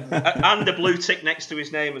 Well, and a blue tick next to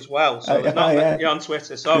his name as well. So on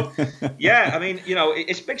Twitter. So I mean,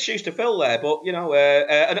 it's big shoes to fill there. But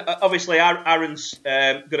and obviously Aaron's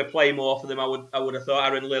going to play more for them. I would have thought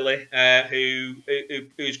Aaron Lilly,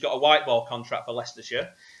 who's got a white ball contract for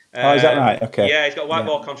Leicestershire. Is that right? Okay. Yeah, he's got a white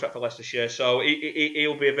ball contract for Leicestershire, so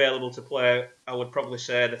he'll be available to play. I would probably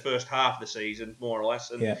say the first half of the season, more or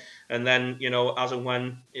less, and then as and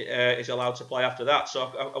when he's allowed to play after that.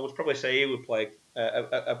 So I would probably say he would play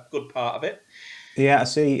a good part of it. Yeah, I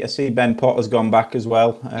see. Ben Potter's gone back as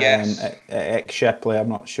well. Ex Shepley. I'm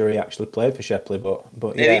not sure he actually played for Shepley, but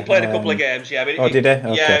he played a couple of games. Yeah, but did he?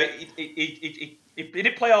 Okay. Yeah, he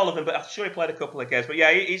didn't play all of them, but I'm sure he played a couple of games. But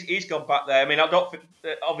yeah, he's gone back there. I mean, I don't think,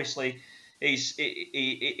 obviously he's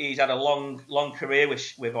had a long career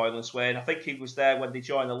with Hoyland Swain. I think he was there when they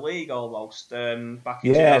joined the league almost back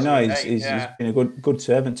in 2008. He's been a good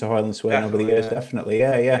servant to Hoyland Swain over the years, definitely.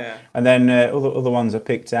 Yeah. And then other ones I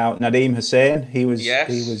picked out. Nadeem Hussain, he was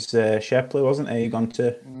Shepley, wasn't he? Gone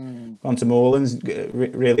to Moorlands,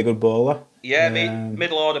 really good bowler. Yeah,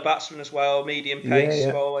 middle order batsman as well, medium pace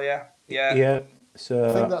bowler. Yeah.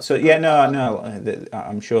 So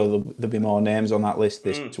I'm sure there'll be more names on that list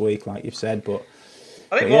this week, like you've said. But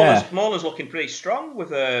I think Moreland's looking pretty strong with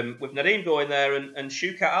Nadeem going there and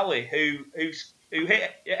Shaukat Ali, who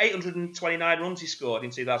hit 829 runs he scored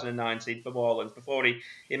in 2019 for Moreland before he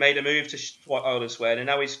made a move to Hoyland Swain, and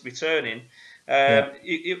now he's returning.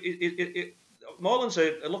 Moreland's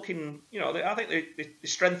are looking, I think they're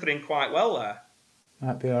strengthening quite well there.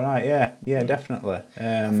 Might be all right, yeah, definitely.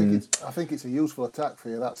 I think it's a useful attack for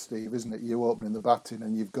you, that, Steve, isn't it? You opening the batting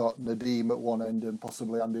and you've got Nadeem at one end and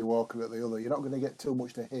possibly Andy Walker at the other. You're not going to get too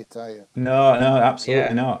much to hit, are you? No,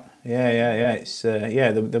 absolutely not. Yeah. It's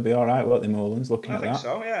they'll be all right, won't they, Moorlands? Looking at that. I think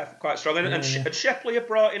so. Yeah, quite strong. And Shepley have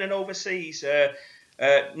brought in an overseas.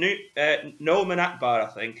 Noman Akbar, I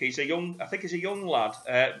think he's a young lad.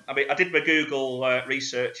 I mean, I did my Google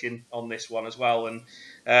researching on this one as well, and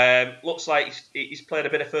looks like he's played a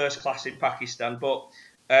bit of first class in Pakistan, but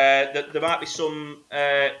there might be some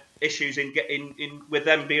issues in with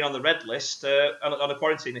them being on the red list on a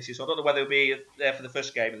quarantine issue. So I don't know whether he'll be there for the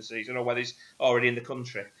first game of the season or whether he's already in the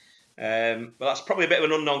country. But that's probably a bit of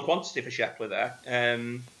an unknown quantity for Shepley there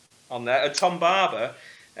on there. And Tom Barber.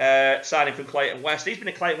 Signing from Clayton West. He's been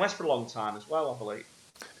at Clayton West for a long time as well, I believe.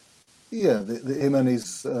 Yeah, him and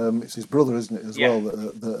his it's his brother, isn't it, as well?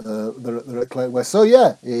 They're at Clayton West. So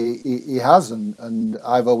yeah, he has, and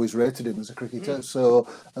I've always rated him as a cricketer. So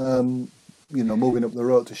moving up the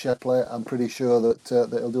road to Shepley, I'm pretty sure that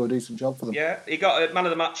he'll do a decent job for them. Yeah, he got a man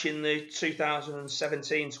of the match in the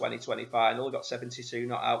 2017-2020 final. He got 72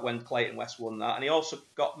 not out when Clayton West won that, and he also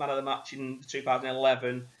got man of the match in the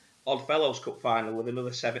 2011 Oddfellows Cup final with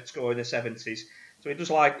another score in the 70s. So he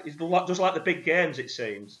does like the big games, it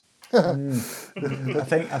seems. I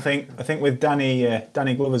think with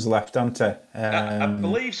Danny Glover's left, hasn't he? I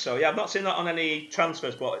believe so. Yeah, I've not seen that on any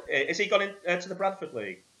transfers, but has he gone into the Bradford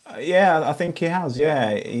League? Yeah, I think he has.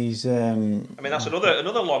 Yeah, he's. I mean, that's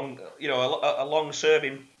another long, a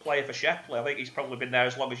long-serving player for Shepley. I think he's probably been there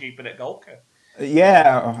as long as you've been at Golka.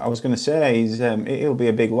 Yeah, I was going to say he'll be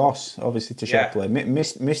a big loss, obviously, to Yeah. Shepley,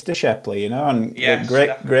 Mr. Shepley, and Yes, great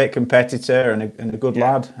definitely. competitor and a good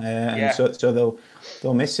Yeah. lad, and Yeah. so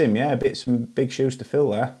they'll miss him. Yeah, some big shoes to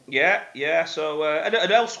fill there. Yeah, yeah. So and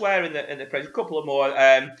elsewhere in the Premier, a couple of more.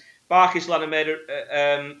 Barkisland made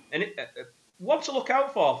one to look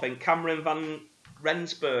out for. I think Cameron van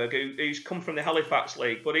Rensburg, who's come from the Halifax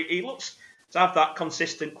League, but he looks to have that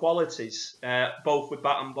consistent qualities, both with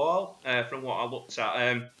bat and ball. From what I looked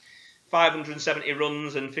at, 570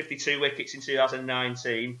 runs and 52 wickets in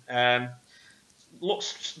 2019.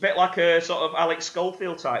 Looks a bit like a sort of Alex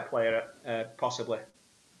Schofield type player, possibly.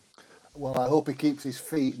 Well, I hope he keeps his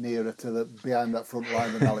feet nearer to the behind that front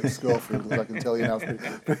line than Alex Schofield, as I can tell you now.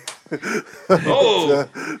 Oh,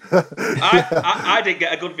 But, I didn't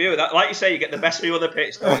get a good view of that. Like you say, you get the best view of the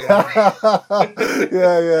pitch, don't you?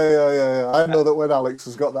 yeah. I know that when Alex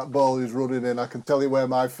has got that ball, he's running in. I can tell you where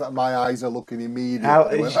my eyes are looking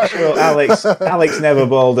immediately. Alex never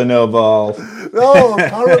bowled a no ball. No,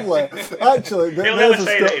 apparently. Actually, He'll never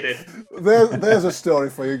say that he did. There's a story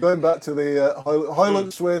for you. Going back to the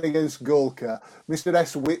Hoyland Swain against Golka, Mr.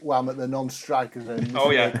 S. Whitwam at the non-strikers end,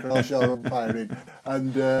 Mr. Crawshaw umpiring,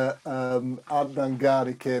 and Adnan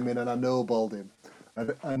Ghani came in and I no-balled him. And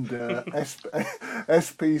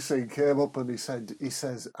SPC came up and he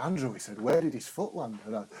says, Andrew, where did his foot land?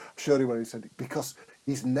 And I showed him where. He said, because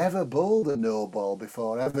he's never bowled a no ball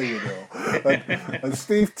before, ever, And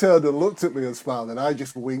Steve turned and looked at me and smiled, and I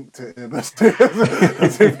just winked at him as if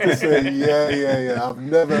to say, yeah, I've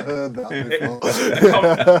never heard that before.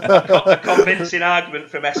 A convincing argument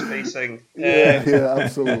from SPC. Yeah,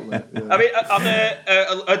 absolutely. Yeah. I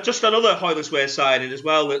mean, just another Hoylers Way signing as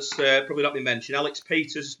well that's probably not been mentioned. Alex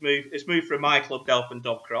Peters has moved from my club, Delphin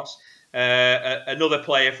Dobcross. Another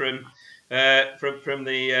player from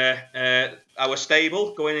our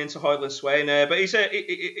stable going into Hoylers Swain, but he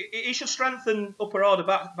should strengthen upper order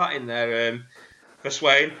batting there for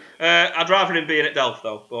Swain. I'd rather him being at Delph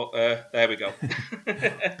though, but there we go.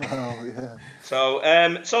 Oh yeah. So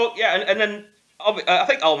yeah, and then I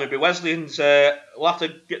think Almondbury Wesleyans will have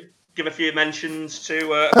to give a few mentions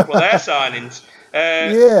to a couple of their signings.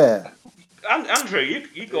 Yeah. Andrew,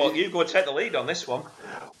 you go and take the lead on this one.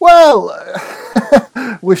 Well,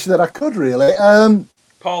 wish that I could really.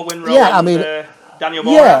 Paul Winrow and Daniel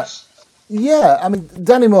Morehouse. Yeah, I mean,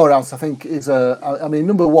 Danny Morehouse, I think, is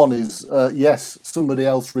number one is, yes, somebody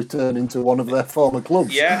else returning to one of their former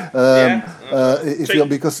clubs. Because,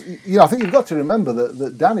 I think you've got to remember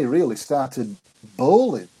that Danny really started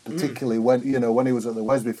bowling, particularly when he was at the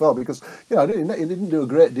Wes before, because, he didn't do a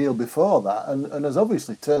great deal before that, and has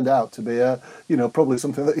obviously turned out to be, probably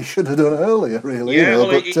something that he should have done earlier, really.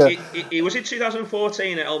 He was in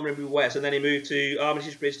 2014 at Elmbury West, and then he moved to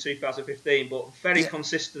Armitage Bridge 2015, but very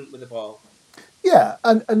consistent with the ball. Yeah,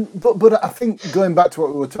 but I think going back to what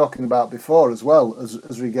we were talking about before as well,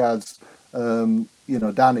 as regards, Danny,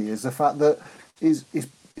 is the fact that he's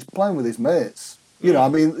playing with his mates.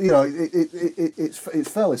 It's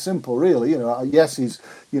fairly simple, really. Yes, he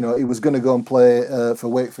was going to go and play for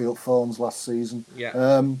Wakefield Fawns last season.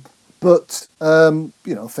 Yeah. But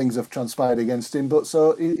things have transpired against him. But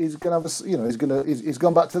so he's going to have he's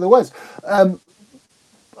gone back to the Wes.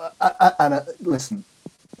 Listen,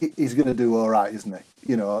 he's going to do all right, isn't he?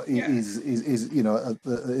 He's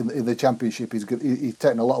in the Championship. He's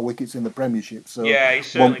taken a lot of wickets in the Premiership. So yeah, he's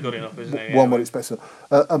certainly good enough, isn't he? One would expect so.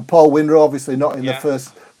 And Paul Winrow, obviously not in the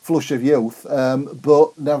first flush of youth,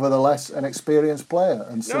 but nevertheless an experienced player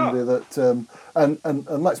and somebody that. And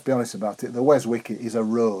let's be honest about it, the Wes wicket is a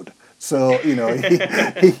road. So he knows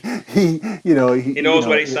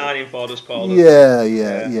what he's signing for, does Paul? Yeah.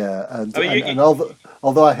 And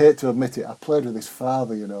although I hate to admit it, I played with his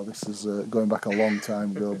father. This is going back a long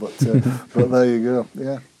time ago, but there you go.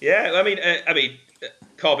 Yeah. Yeah, I mean,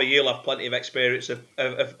 Corby, you'll have plenty of experience of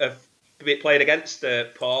played against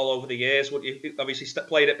Paul over the years. Would you obviously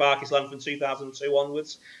played at Barkisland from 2002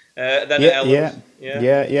 onwards? Then at Ellens.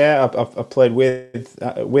 I've played with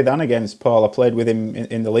and against Paul. I played with him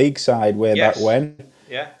in the league side back when.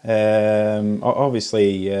 Yeah.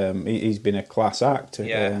 Obviously, he's been a class act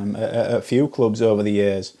at a few clubs over the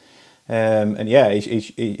years.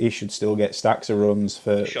 He should still get stacks of runs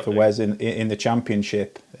for Wes in the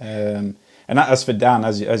Championship. And as for Dan,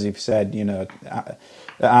 as you've said, at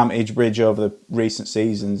Armitage Bridge over the recent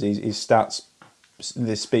seasons, his stats,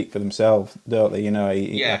 they speak for themselves, don't they?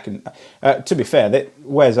 To be fair,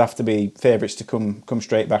 Wes have to be favourites to come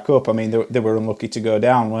straight back up. I mean, they were unlucky to go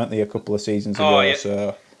down, weren't they, a couple of seasons ago? Yeah.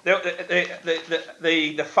 So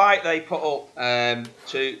the fight they put up and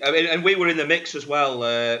we were in the mix as well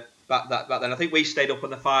back then. I think we stayed up on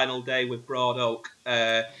the final day with Broad Oak,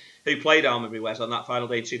 who played Almonbury Wes on that final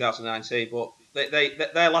day in 2019. But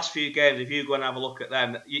their last few games, if you go and have a look at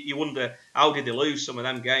them, you wonder how did they lose some of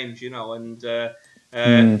them games, and I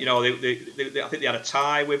think they had a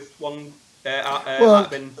tie with one.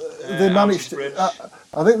 They managed.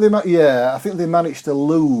 I think they managed to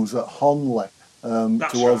lose at Honley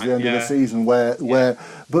towards the end of the season.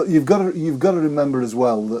 But you've got to remember as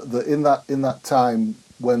well that in that time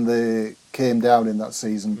when they came down in that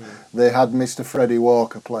season, they had Mr. Freddie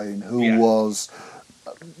Walker playing, who was,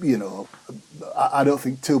 I don't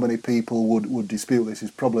think too many people would dispute this.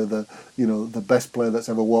 He's probably the best player that's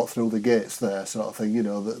ever walked through the gates there, sort of thing.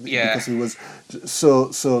 Because he was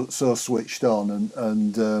so switched on,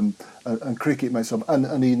 and cricket makes him.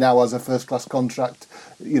 And he now has a first class contract.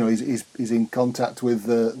 He's in contact with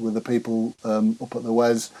the people up at the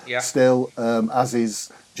Wes still, as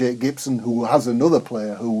is Jake Gibson, who has another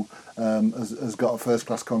player who has got a first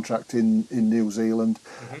class contract in New Zealand.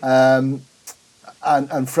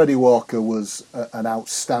 And Freddie Walker was an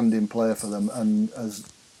outstanding player for them, and as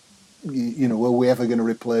were we ever going to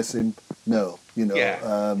replace him? No,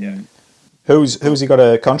 Who's he got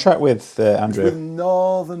a contract with, Andrew? With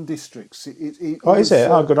Northern Districts. Is it?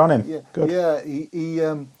 Good on him. Yeah, good. Yeah.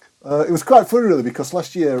 It was quite funny really, because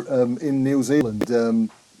last year in New Zealand,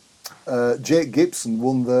 Jake Gibson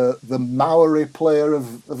won the Maori Player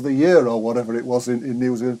of the Year or whatever it was in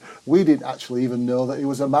New Zealand. We didn't actually even know that he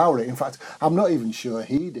was a Maori. In fact, I'm not even sure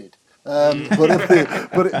he did. But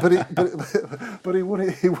he won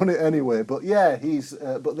it. He won it anyway. But yeah,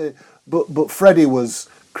 but Freddie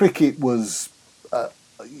cricket was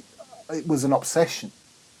it was an obsession.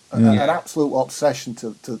 An absolute obsession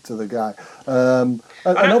to the guy, and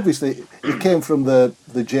obviously he came from the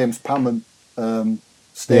James Pammon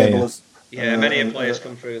stable. Many players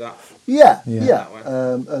come through that.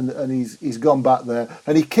 And he's gone back there,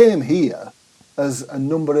 and he came here as a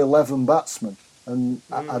number 11 batsman, and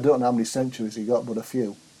I don't know how many centuries he got, but a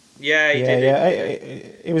few. Yeah, he did.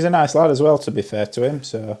 Yeah, he was a nice lad as well, to be fair to him.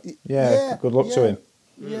 So good luck to him.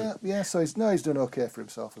 Yeah. So he's done okay for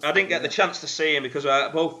himself. I didn't get the chance to see him because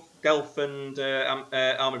both Guelph and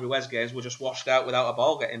Almonbury Wes games were just washed out without a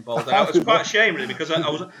ball getting bowled. And I was quite ashamed really, because it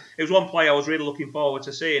was one player I was really looking forward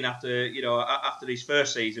to seeing after his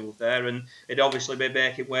first season was there, and he'd obviously been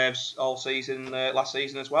making waves all season last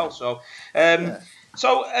season as well. So.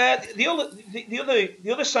 So the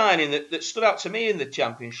other signing that stood out to me in the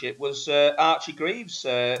Championship was Archie Greaves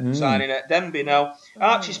signing at Denbigh. Now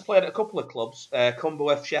Archie's played at a couple of clubs,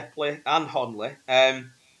 Cumberworth, Shepley, and Honley.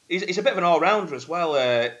 He's a bit of an all-rounder as well.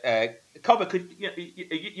 Cobber,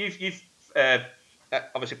 you've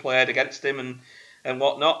obviously played against him and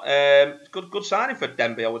whatnot. Good signing for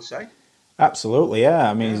Denbigh, I would say. Absolutely, yeah.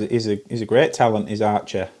 I mean, he's a great talent. Is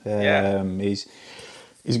Archer.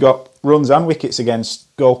 He's got runs and wickets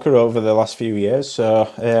against Golkar over the last few years. So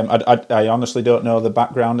I honestly don't know the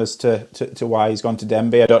background as to why he's gone to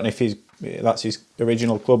Denbigh. I don't know if that's his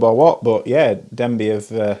original club or what. But yeah,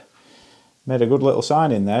 Denbigh have made a good little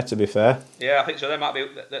signing there, to be fair. Yeah, I think so.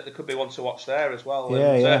 There could be one to watch there as well.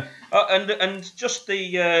 Yeah. And just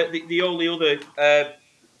the only other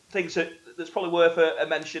things that's probably worth a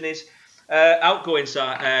mention is outgoing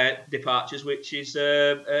departures, which is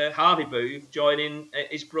Harvey Booth joining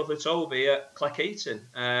his brother Toby at Cleckheaton.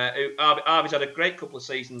 Harvey's had a great couple of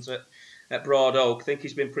seasons at Broad Oak. I think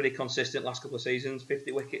he's been pretty consistent last couple of seasons,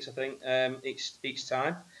 50 wickets I think each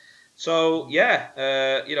time. So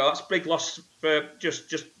that's a big loss for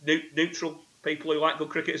just neutral people who like good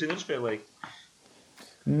cricketers in the Huddersfield League.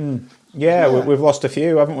 We've lost a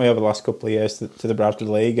few, haven't we, over the last couple of years to the Bradford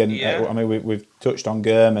League, and we've touched on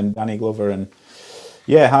Gurm and Danny Glover, and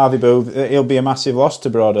Harvey Booth. He'll be a massive loss to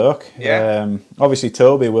Broad Oak. Obviously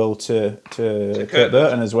Toby will to Kurt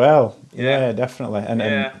Burton as well. Yeah, definitely. And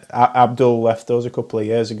Abdul left us a couple of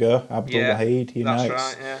years ago. Abdul Wahid,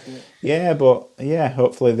 That's right.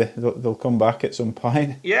 Hopefully they'll come back at some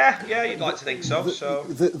point. Yeah, you'd like to think so.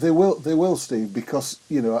 They will, Steve, because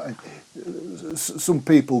some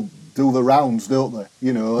people do the rounds, don't they?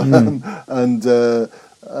 And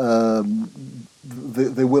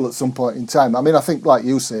they will at some point in time. I mean, I think, like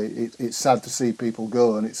you say, it's sad to see people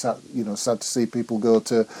go, and it's sad to see people go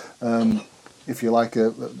to, if you like,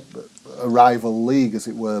 a rival league, as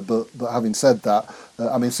it were. But having said that,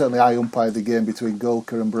 I mean, certainly I umpired the game between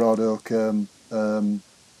Golkar and Broad Oak a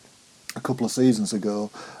couple of seasons ago,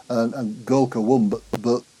 and Golkar won. But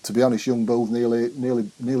to be honest, young Booth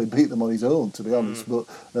nearly beat them on his own, to be honest. But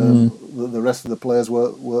the rest of the players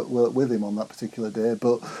were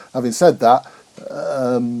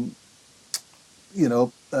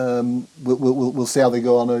we'll see how they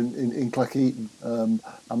go on in Cleckheaton.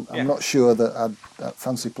 I'm not sure that I'd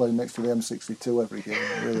fancy playing next to the M62 every game.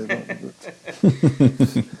 I really don't.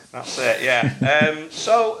 That's it, yeah.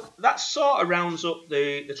 So that sort of rounds up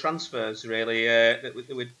the transfers, really, that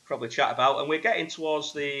we'd probably chat about, and we're getting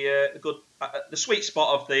towards the sweet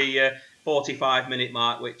spot of the 45-minute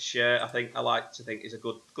mark, which I like to think is a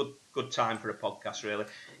good time for a podcast, really.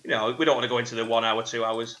 We don't want to go into the 1 hour, 2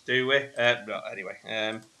 hours, do we? But anyway,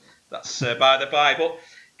 that's by the by. But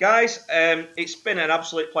guys, it's been an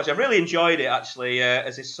absolute pleasure. I've really enjoyed it, actually,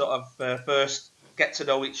 as this sort of first get to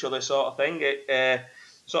know each other sort of thing.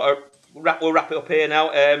 We'll wrap it up here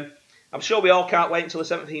now. I'm sure we all can't wait until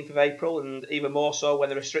the 17th of April, and even more so when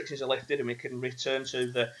the restrictions are lifted and we can return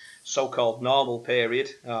to the so-called normal period.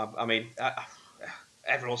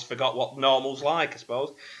 Everyone's forgot what normal's like, I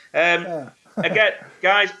suppose. Again,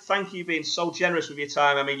 guys, thank you for being so generous with your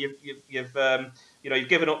time. I mean, you've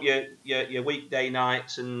given up your weekday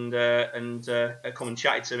nights and come and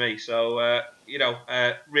chatted to me. So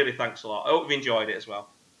really thanks a lot. I hope you've enjoyed it as well.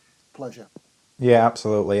 Pleasure. Yeah,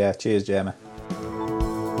 absolutely. Yeah, cheers, Jamie.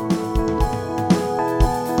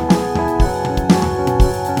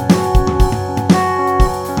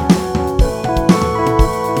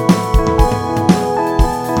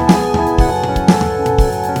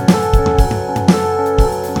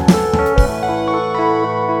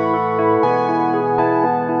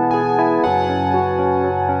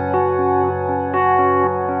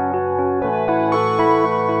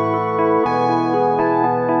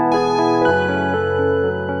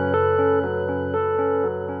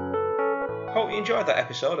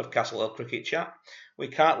 Episode of Castle Hill Cricket Chat. We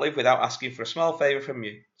can't live without asking for a small favour from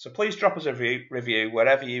you. So please drop us a review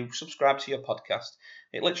wherever you subscribe to your podcast.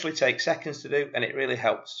 It literally takes seconds to do, and it really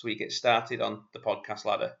helps as we get started on the podcast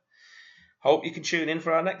ladder. Hope you can tune in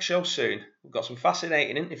for our next show soon. We've got some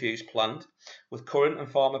fascinating interviews planned with current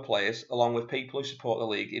and former players, along with people who support the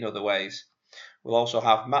league in other ways. We'll also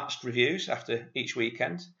have matched reviews after each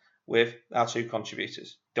weekend with our two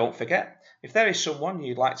contributors. Don't forget, if there is someone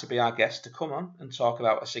you'd like to be our guest to come on and talk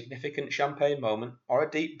about a significant champagne moment or a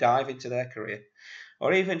deep dive into their career,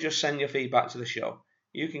 or even just send your feedback to the show,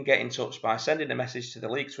 you can get in touch by sending a message to the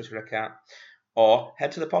league's Twitter account or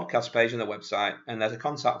head to the podcast page on the website and there's a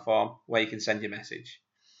contact form where you can send your message.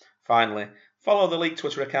 Finally, follow the league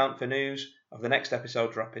Twitter account for news of the next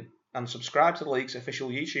episode dropping, and subscribe to the league's official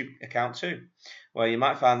YouTube account too, where you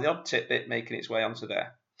might find the odd tidbit making its way onto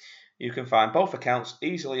there. You can find both accounts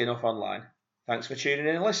easily enough online. Thanks for tuning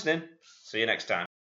in and listening. See you next time.